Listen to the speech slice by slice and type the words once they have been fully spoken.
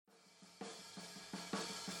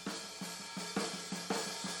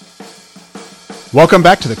Welcome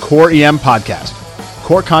back to the Core EM Podcast.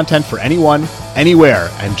 Core content for anyone, anywhere,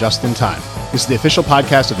 and just in time. This is the official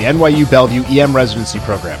podcast of the NYU Bellevue EM Residency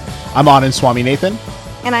Program. I'm Anand Swaminathan.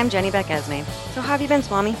 And I'm Jenny Beck-Esme. So how have you been,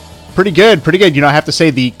 Swami? Pretty good. You know, I have to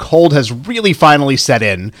say the cold has really finally set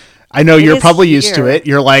in. I know you're probably used to it.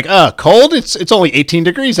 You're like, cold? It's only 18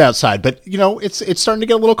 degrees outside. But, you know, it's starting to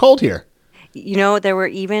get a little cold here. You know, there were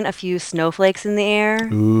even a few snowflakes in the air.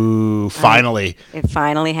 Ooh, finally. It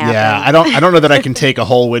finally happened. Yeah, I don't know that I can take a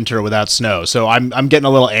whole winter without snow. So I'm getting a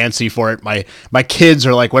little antsy for it. My kids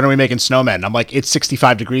are like, when are we making snowmen? I'm like, it's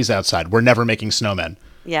 65 degrees outside. We're never making snowmen.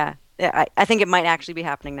 Yeah, I think it might actually be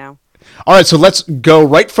happening now. All right, so let's go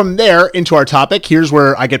right from there into our topic. Here's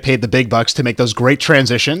where I get paid the big bucks to make those great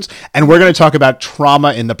transitions. And we're going to talk about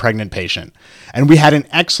trauma in the pregnant patient. And we had an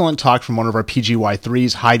excellent talk from one of our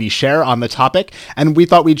PGY3s, Heidi Scher, on the topic. And we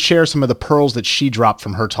thought we'd share some of the pearls that she dropped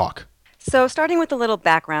from her talk. So starting with a little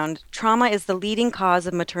background, trauma is the leading cause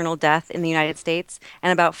of maternal death in the United States.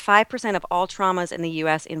 And about 5% of all traumas in the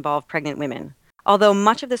U.S. involve pregnant women. Although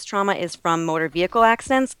much of this trauma is from motor vehicle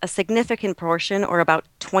accidents, a significant portion, or about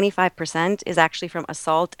 25%, is actually from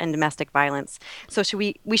assault and domestic violence. So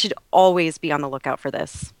we should always be on the lookout for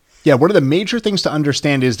this. Yeah, one of the major things to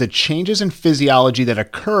understand is the changes in physiology that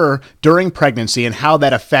occur during pregnancy and how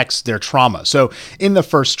that affects their trauma. So in the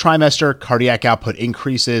first trimester, cardiac output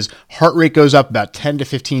increases, heart rate goes up about 10 to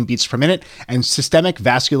 15 beats per minute, and systemic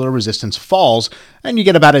vascular resistance falls, and you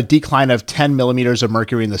get about a decline of 10 millimeters of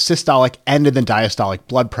mercury in the systolic and in the diastolic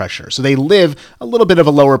blood pressure. So they live a little bit of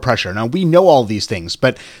a lower pressure. Now, we know all these things,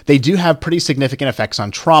 but they do have pretty significant effects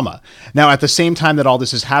on trauma. Now, at the same time that all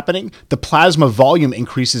this is happening, the plasma volume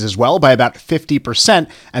increases as well by about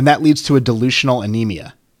 50%, and that leads to a dilutional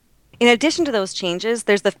anemia. In addition to those changes,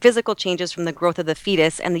 there's the physical changes from the growth of the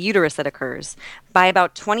fetus and the uterus that occurs. By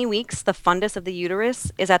about 20 weeks, the fundus of the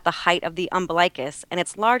uterus is at the height of the umbilicus, and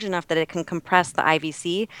it's large enough that it can compress the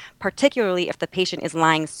IVC, particularly if the patient is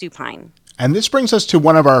lying supine. And this brings us to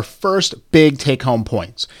one of our first big take-home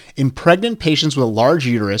points. In pregnant patients with a large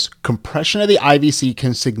uterus, compression of the IVC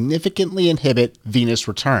can significantly inhibit venous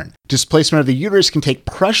return. Displacement of the uterus can take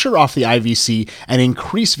pressure off the IVC and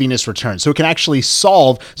increase venous return, so it can actually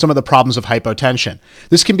solve some of the problems of hypotension.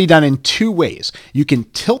 This can be done in two ways. You can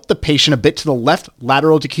tilt the patient a bit to the left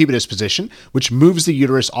lateral decubitus position, which moves the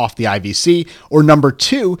uterus off the IVC, or number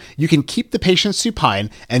two, you can keep the patient supine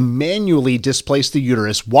and manually displace the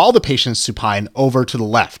uterus while the patient's supine over to the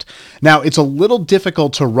left. Now, it's a little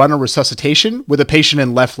difficult to run a resuscitation with a patient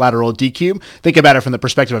in left lateral decube. Think about it from the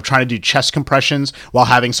perspective of trying to do chest compressions while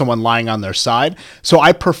having someone lying on their side. So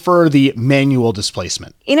I prefer the manual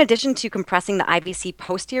displacement. In addition to compressing the IVC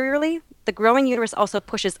posteriorly, the growing uterus also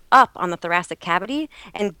pushes up on the thoracic cavity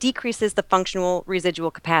and decreases the functional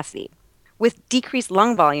residual capacity. With decreased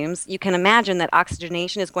lung volumes, you can imagine that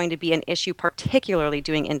oxygenation is going to be an issue, particularly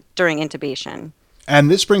during intubation.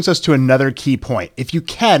 And this brings us to another key point. If you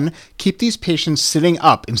can, keep these patients sitting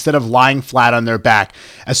up instead of lying flat on their back,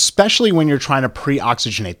 especially when you're trying to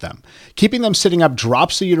pre-oxygenate them. Keeping them sitting up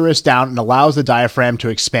drops the uterus down and allows the diaphragm to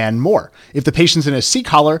expand more. If the patient's in a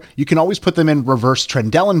C-collar, you can always put them in reverse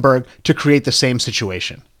Trendelenburg to create the same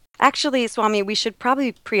situation. Actually, Swami, we should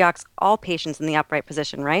probably pre-ox all patients in the upright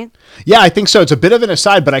position, right? Yeah, I think so. It's a bit of an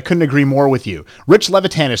aside, but I couldn't agree more with you. Rich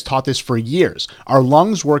Levitan has taught this for years. Our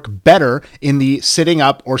lungs work better in the sitting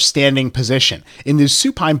up or standing position. In the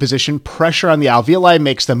supine position, pressure on the alveoli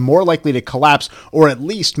makes them more likely to collapse, or at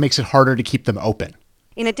least makes it harder to keep them open.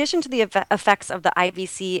 In addition to the effects of the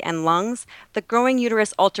IVC and lungs, the growing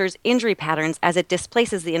uterus alters injury patterns as it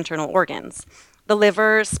displaces the internal organs. The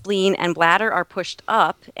liver, spleen, and bladder are pushed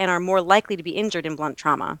up and are more likely to be injured in blunt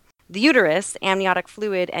trauma. The uterus, amniotic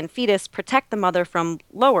fluid, and fetus protect the mother from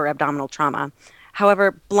lower abdominal trauma.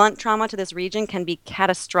 However, blunt trauma to this region can be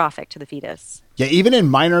catastrophic to the fetus. Yeah, even in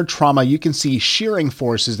minor trauma, you can see shearing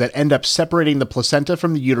forces that end up separating the placenta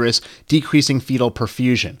from the uterus, decreasing fetal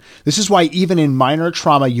perfusion. This is why even in minor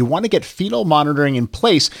trauma, you want to get fetal monitoring in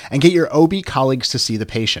place and get your OB colleagues to see the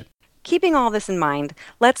patient. Keeping all this in mind,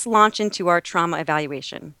 let's launch into our trauma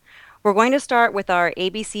evaluation. We're going to start with our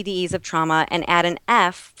ABCDEs of trauma and add an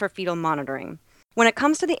F for fetal monitoring. When it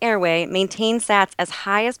comes to the airway, maintain SATs as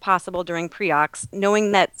high as possible during pre-ox,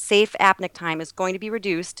 knowing that safe apneic time is going to be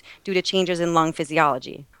reduced due to changes in lung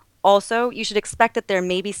physiology. Also, you should expect that there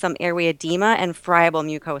may be some airway edema and friable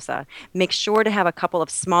mucosa. Make sure to have a couple of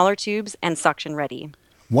smaller tubes and suction ready.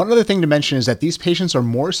 One other thing to mention is that these patients are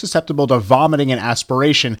more susceptible to vomiting and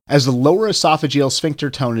aspiration as the lower esophageal sphincter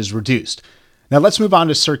tone is reduced. Now let's move on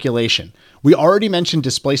to circulation. We already mentioned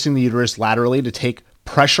displacing the uterus laterally to take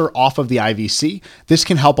pressure off of the IVC, this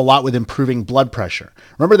can help a lot with improving blood pressure.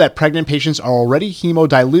 Remember that pregnant patients are already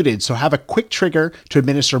hemodiluted, so have a quick trigger to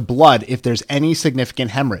administer blood if there's any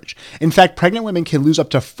significant hemorrhage. In fact, pregnant women can lose up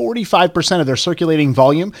to 45% of their circulating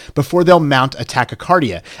volume before they'll mount a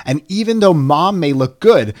tachycardia. And even though mom may look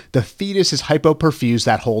good, the fetus is hypoperfused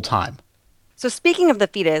that whole time. So speaking of the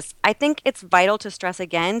fetus, I think it's vital to stress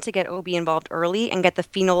again to get OB involved early and get the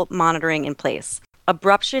fetal monitoring in place.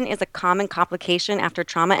 Abruption is a common complication after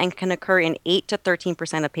trauma and can occur in 8 to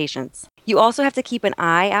 13% of patients. You also have to keep an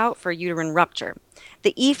eye out for uterine rupture.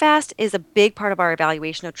 The EFAST is a big part of our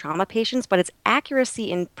evaluation of trauma patients, but its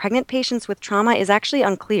accuracy in pregnant patients with trauma is actually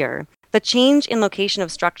unclear. The change in location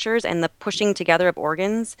of structures and the pushing together of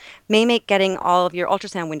organs may make getting all of your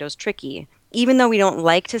ultrasound windows tricky. Even though we don't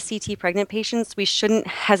like to CT pregnant patients, we shouldn't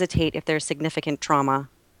hesitate if there's significant trauma.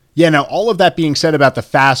 Yeah, now all of that being said about the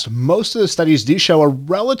FAST, most of the studies do show a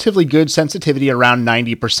relatively good sensitivity around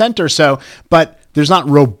 90% or so, but there's not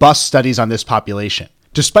robust studies on this population.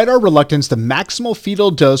 Despite our reluctance, the maximal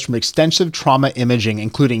fetal dose from extensive trauma imaging,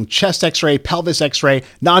 including chest x-ray, pelvis x-ray,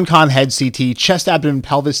 non-con head CT, chest abdomen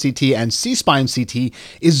pelvis CT, and C-spine CT,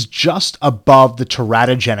 is just above the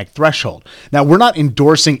teratogenic threshold. Now, we're not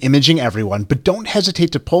endorsing imaging everyone, but don't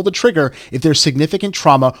hesitate to pull the trigger if there's significant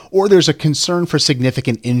trauma or there's a concern for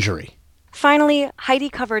significant injury. Finally, Heidi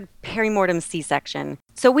covered perimortem C-section.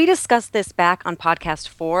 So we discussed this back on podcast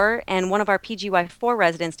 4, and one of our PGY4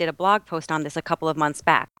 residents did a blog post on this a couple of months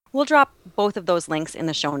back. We'll drop both of those links in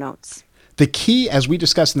the show notes. The key, as we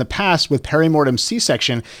discussed in the past with perimortem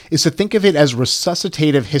C-section, is to think of it as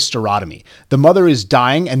resuscitative hysterotomy. The mother is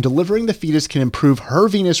dying, and delivering the fetus can improve her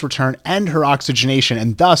venous return and her oxygenation,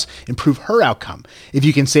 and thus improve her outcome. If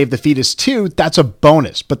you can save the fetus too, that's a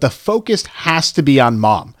bonus, but the focus has to be on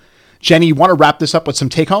mom. Jenny, you want to wrap this up with some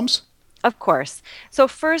take-homes? Of course. So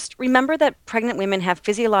first, remember that pregnant women have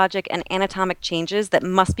physiologic and anatomic changes that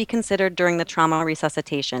must be considered during the trauma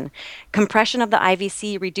resuscitation. Compression of the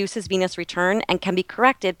IVC reduces venous return and can be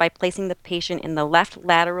corrected by placing the patient in the left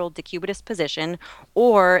lateral decubitus position,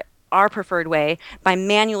 or our preferred way, by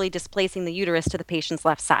manually displacing the uterus to the patient's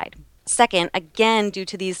left side. Second, again, due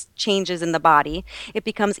to these changes in the body, it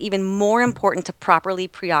becomes even more important to properly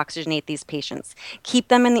pre-oxygenate these patients. Keep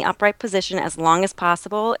them in the upright position as long as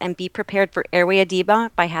possible and be prepared for airway edema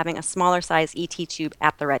by having a smaller size ET tube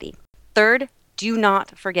at the ready. Third, do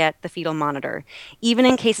not forget the fetal monitor. Even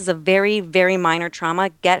in cases of very, very minor trauma,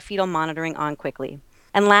 get fetal monitoring on quickly.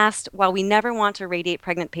 And last, while we never want to radiate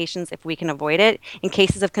pregnant patients if we can avoid it, in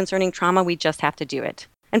cases of concerning trauma, we just have to do it.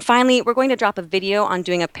 And finally, we're going to drop a video on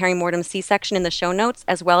doing a perimortem C-section in the show notes,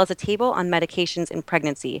 as well as a table on medications in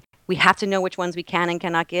pregnancy. We have to know which ones we can and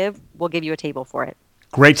cannot give. We'll give you a table for it.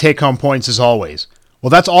 Great take-home points as always. Well,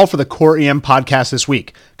 that's all for the Core EM podcast this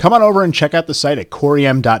week. Come on over and check out the site at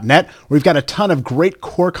coreem.net, where we've got a ton of great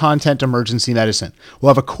core content emergency medicine. We'll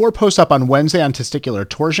have a core post up on Wednesday on testicular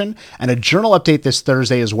torsion and a journal update this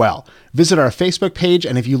Thursday as well. Visit our Facebook page,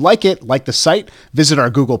 and if you like it, like the site, visit our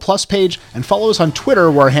Google Plus page and follow us on Twitter,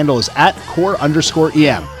 where our handle is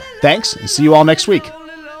 @core_EM. Thanks, and see you all next week.